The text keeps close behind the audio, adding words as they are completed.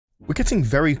We're getting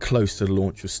very close to the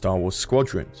launch of Star Wars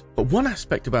Squadrons, but one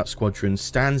aspect about Squadrons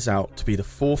stands out to be the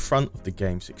forefront of the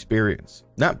game's experience,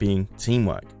 that being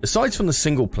teamwork. Aside from the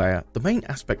single player, the main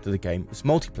aspect of the game is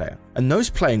multiplayer, and those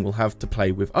playing will have to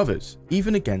play with others,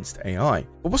 even against AI.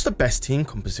 But what's the best team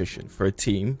composition for a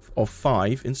team of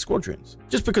 5 in Squadrons?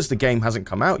 Just because the game hasn't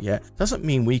come out yet doesn't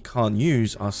mean we can't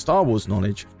use our Star Wars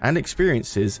knowledge and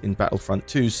experiences in Battlefront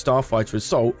 2's Starfighter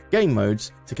Assault game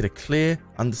modes to get a clear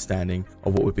understanding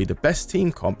of what would be the best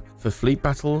team comp for fleet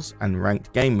battles and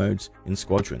ranked game modes in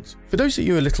Squadrons. For those of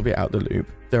you a little bit out the loop,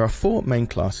 there are 4 main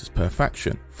classes per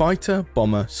faction: Fighter,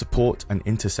 Bomber, Support and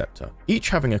Interceptor, each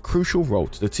having a crucial role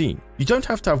to the team. You don't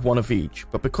have to have one of each,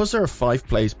 but because there are 5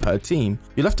 players per team,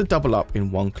 you'll have to double up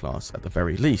in one class at the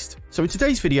very least. So in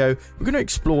today's video, we're going to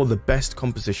explore the best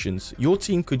compositions your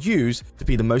team could use to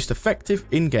be the most effective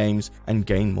in games and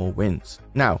gain more wins.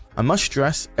 Now, I must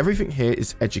stress, everything here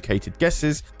is educated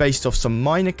guesses based off some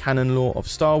minor canon lore of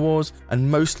Star Wars and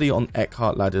mostly on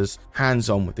Eckhartsladder's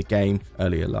hands-on with the game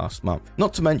earlier last month.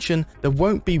 Not to mention, there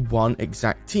won't be one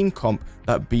exact team comp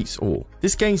that beats all.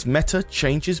 This game's meta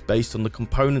changes based on the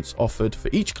components offered for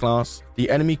each class, the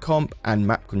enemy comp and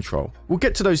map control. We'll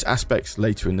get to those aspects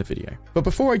later in the video. But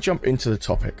before I jump into the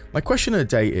topic, my question of the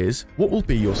day is, what will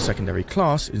be your secondary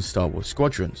class in Star Wars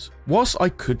Squadrons? Whilst I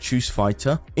could choose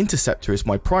Fighter, Interceptor is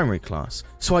my primary class,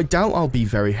 so I doubt I'll be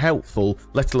very helpful,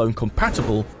 let alone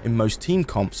compatible in most team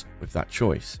comps with that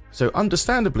choice. So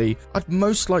understandably, I'd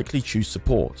most likely choose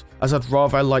Support, as I'd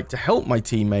rather like to help my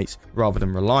teammates rather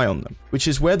than rely on them, which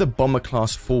is where the Bomber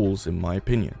class falls in my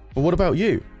opinion. But what about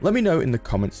you? Let me know in the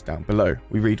comments down below.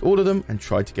 We read all of them and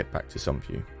try to get back to some of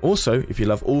you. Also, if you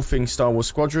love all things Star Wars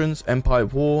Squadrons, Empire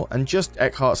of War, and just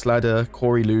Eckhartsladder,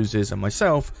 Corey Loses, and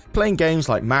myself, playing games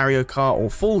like Mario Kart or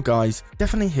Fall Guys,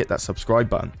 definitely hit that subscribe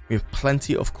button. We have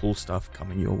plenty of cool stuff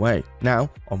coming your way. Now,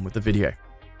 on with the video.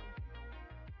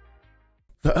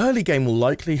 The early game will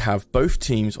likely have both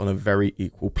teams on a very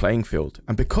equal playing field,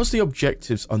 and because the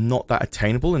objectives are not that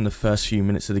attainable in the first few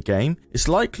minutes of the game, it's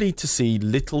likely to see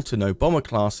little to no bomber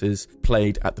classes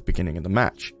played at the beginning of the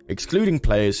match, excluding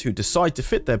players who decide to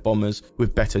fit their bombers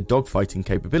with better dogfighting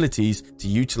capabilities to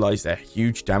utilize their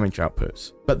huge damage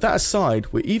outputs. But that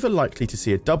aside, we're either likely to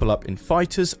see a double up in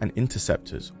fighters and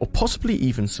interceptors, or possibly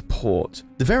even support.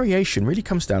 The variation really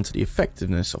comes down to the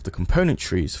effectiveness of the component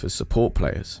trees for support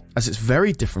players, as it's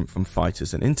very different from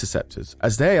fighters and interceptors,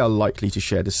 as they are likely to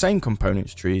share the same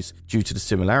components trees due to the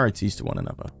similarities to one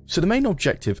another. So the main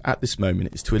objective at this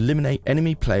moment is to eliminate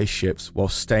enemy player ships while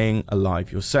staying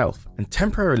alive yourself, and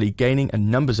temporarily gaining a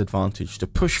numbers advantage to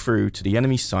push through to the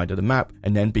enemy side of the map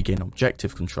and then begin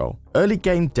objective control. Early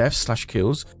game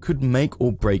deaths/kills could make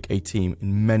or break a team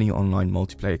in many online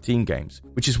multiplayer team games,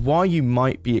 which is why you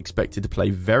might be expected to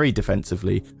play very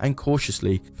defensively and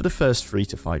cautiously for the first 3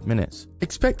 to 5 minutes.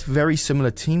 Expect very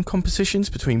similar team compositions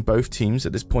between both teams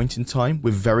at this point in time,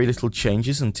 with very little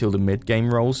changes until the mid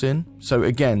game rolls in. So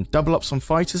again, double ups on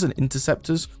fighters and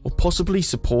interceptors or possibly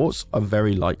supports are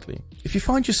very likely. If you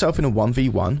find yourself in a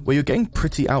 1v1 where you're getting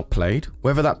pretty outplayed,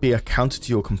 whether that be a counter to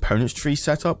your components tree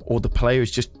setup or the player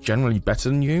is just generally better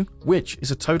than you, which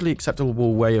is a totally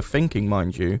acceptable way of thinking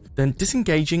mind you, then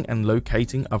disengaging and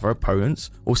locating other opponents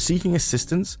or seeking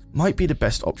assistance might be the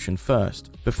best option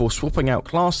first, before swapping out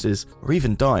classes or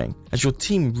even dying, as your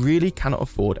team really cannot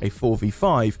afford a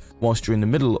 4v5 whilst you're in the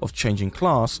middle of changing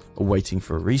class or waiting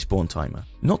for a respawn timer.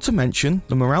 Not to mention,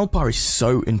 the morale bar is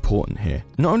so important here.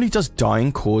 Not only does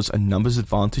dying cause a numbers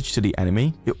advantage to the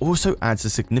enemy, it also adds a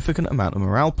significant amount of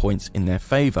morale points in their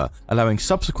favour, allowing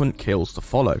subsequent kills to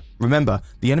follow. Remember,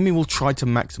 the enemy will try to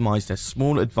maximise their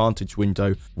small advantage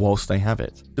window whilst they have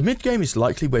it. The mid game is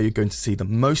likely where you're going to see the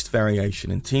most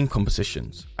variation in team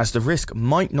compositions, as the risk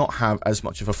might not have as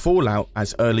much of a fallout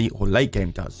as early or late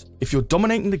game does. If you're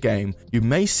dominating the game, you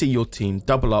may see your team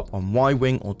double up on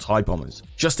Y-Wing or TIE bombers,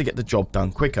 just to get the job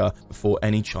done quicker before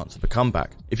any chance of a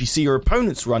comeback. If you see your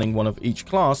opponents running one of each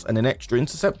class and an extra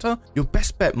interceptor, your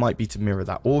best bet might be to mirror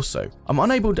that also. I'm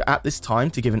unable to at this time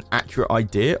to give an accurate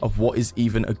idea of what is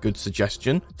even a good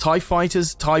suggestion. TIE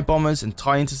fighters, TIE bombers and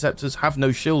TIE interceptors have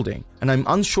no shielding, and I'm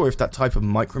unsure if that type of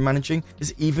micromanaging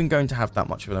is even going to have that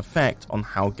much of an effect on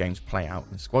how games play out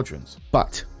in Squadrons.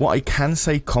 But what I can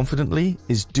say confidently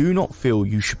is do not feel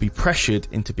you should be pressured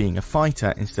into being a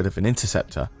fighter instead of an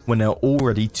interceptor when there are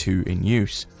already 2 in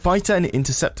use. Fighter and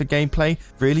interceptor gameplay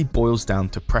really boils down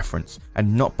to preference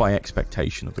and not by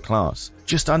expectation of the class.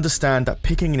 Just understand that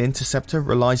picking an interceptor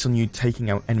relies on you taking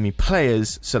out enemy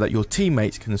players so that your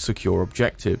teammates can secure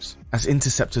objectives. as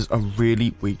interceptors are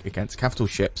really weak against capital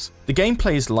ships. The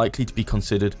gameplay is likely to be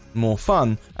considered more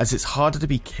fun as it's harder to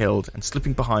be killed and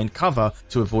slipping behind cover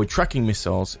to avoid tracking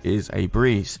missiles is a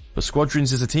breeze. But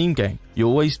Squadrons is a team game. You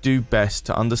always do best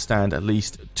to understand at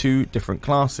least 2 different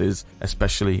classes,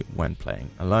 especially when playing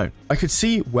alone. I could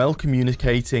see well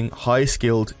communicating, high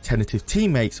skilled, tentative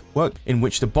teammates work in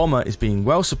which the bomber is being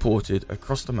well supported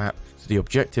across the map to the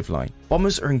objective line.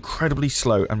 Bombers are incredibly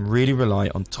slow and really rely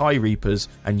on TIE Reapers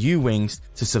and U-Wings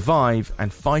to survive,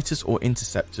 and fighters or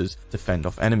interceptors to fend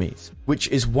off enemies, which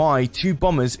is why 2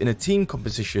 bombers in a team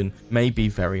composition may be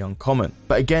very uncommon.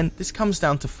 But again, this comes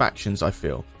down to factions. I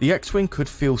feel the X-Wing could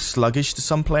feel sluggish to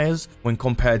some players when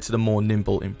compared to the more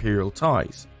nimble Imperial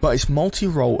TIEs, but its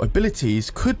multi-role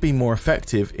abilities could be more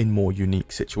effective in more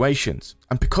unique situations.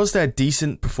 And because they're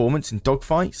decent performance in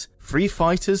dogfights, 3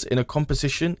 fighters in a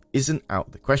composition isn't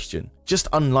out the question. Just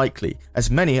unlikely,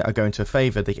 as many are going to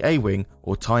favour the A-Wing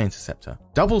or TIE-Interceptor.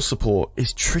 Double support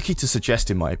is tricky to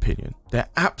suggest in my opinion. They're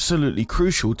absolutely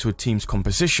crucial to a team's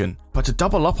composition, but to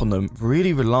double up on them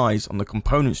really relies on the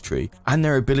components tree and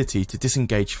their ability to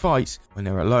disengage fights when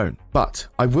they're alone. But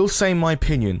I will say in my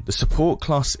opinion, the support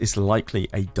class is likely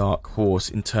a dark horse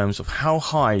in terms of how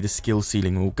high the skill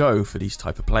ceiling will go for these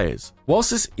type of players.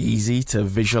 Whilst it's easy to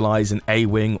visualize an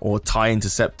A-Wing or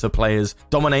TIE-Interceptor players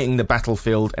dominating the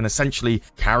battlefield and essentially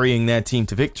carrying their team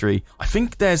to victory, I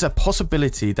think there's a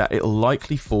possibility that it'll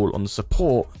likely fall on the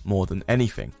support more than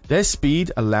anything. Their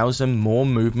speed allows them more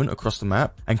movement across the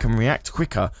map and can react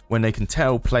quicker when they can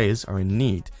tell players are in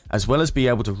need, as well as be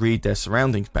able to read their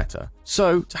surroundings better.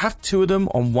 So to have 2 of them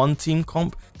on one team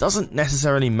comp doesn't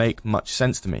necessarily make much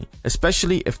sense to me,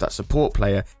 especially if that support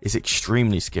player is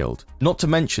extremely skilled. Not to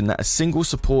mention that a single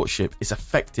support ship is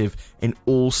effective in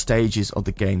all stages of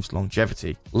the game's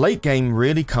longevity. Late game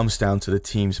really comes down to the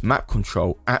team's map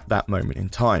control at that moment in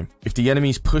time. If the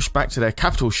enemies push back to their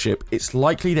capital ship, it's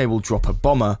likely they will drop a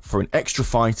bomber for an extra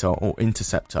fighter or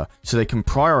interceptor, so they can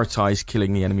prioritize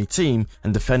killing the enemy team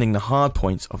and defending the hard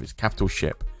points of its capital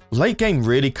ship. Late game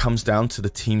really comes down to the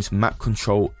team's map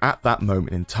control at that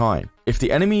moment in time. If the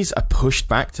enemies are pushed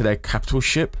back to their capital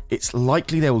ship, it's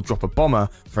likely they will drop a bomber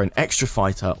for an extra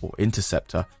fighter or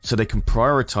interceptor, so they can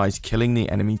prioritize killing the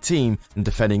enemy team and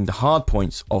defending the hard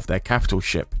points of their capital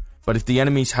ship. But if the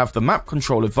enemies have the map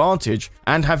control advantage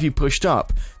and have you pushed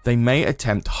up, they may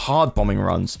attempt hard bombing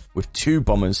runs with 2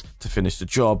 bombers to finish the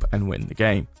job and win the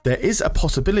game. There is a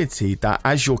possibility that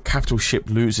as your capital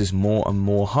ship loses more and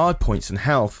more hard points and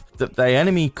health, that the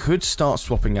enemy could start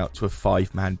swapping out to a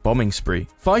 5-man bombing spree.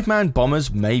 5-man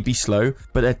bombers may be slow,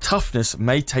 but their toughness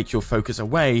may take your focus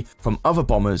away from other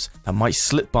bombers that might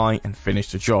slip by and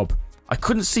finish the job. I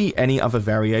couldn't see any other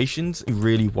variations,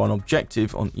 really one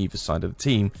objective on either side of the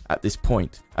team at this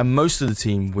point, and most of the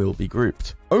team will be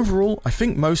grouped. Overall, I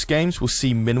think most games will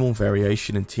see minimal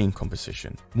variation in team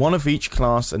composition. One of each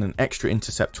class and an extra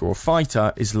interceptor or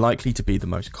fighter is likely to be the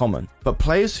most common, but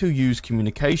players who use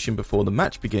communication before the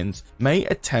match begins may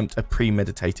attempt a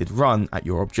premeditated run at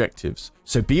your objectives,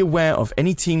 so be aware of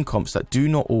any team comps that do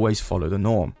not always follow the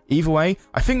norm. Either way,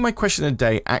 I think my question of the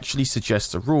day actually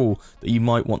suggests a rule that you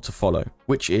might want to follow,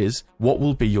 which is, what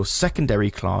will be your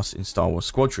secondary class in Star Wars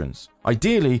Squadrons?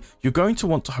 Ideally, you're going to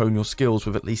want to hone your skills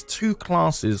with at least 2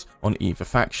 classes on either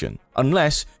faction,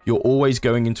 unless you're always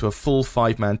going into a full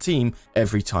 5-man team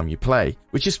every time you play,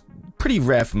 which is pretty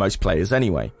rare for most players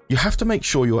anyway. You have to make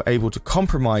sure you're able to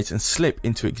compromise and slip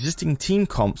into existing team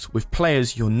comps with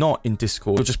players you're not in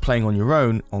Discord or just playing on your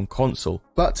own on console.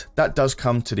 But that does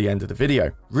come to the end of the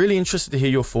video. Really interested to hear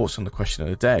your thoughts on the question of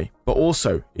the day. But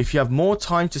also, if you have more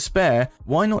time to spare,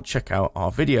 why not check out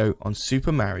our video on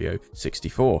Super Mario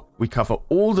 64. We cover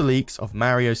all the leaks of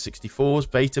Mario 64's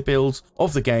beta builds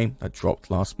of the game that dropped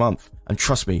last month. And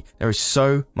trust me, there is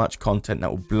so much content that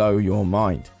will blow your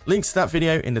mind. Links to that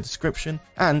video in the description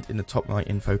and in the top right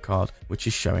info card, which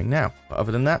is showing now. But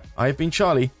other than that, I have been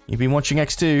Charlie, you've been watching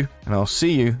EcksToo, and I'll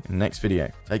see you in the next video.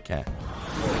 Take care.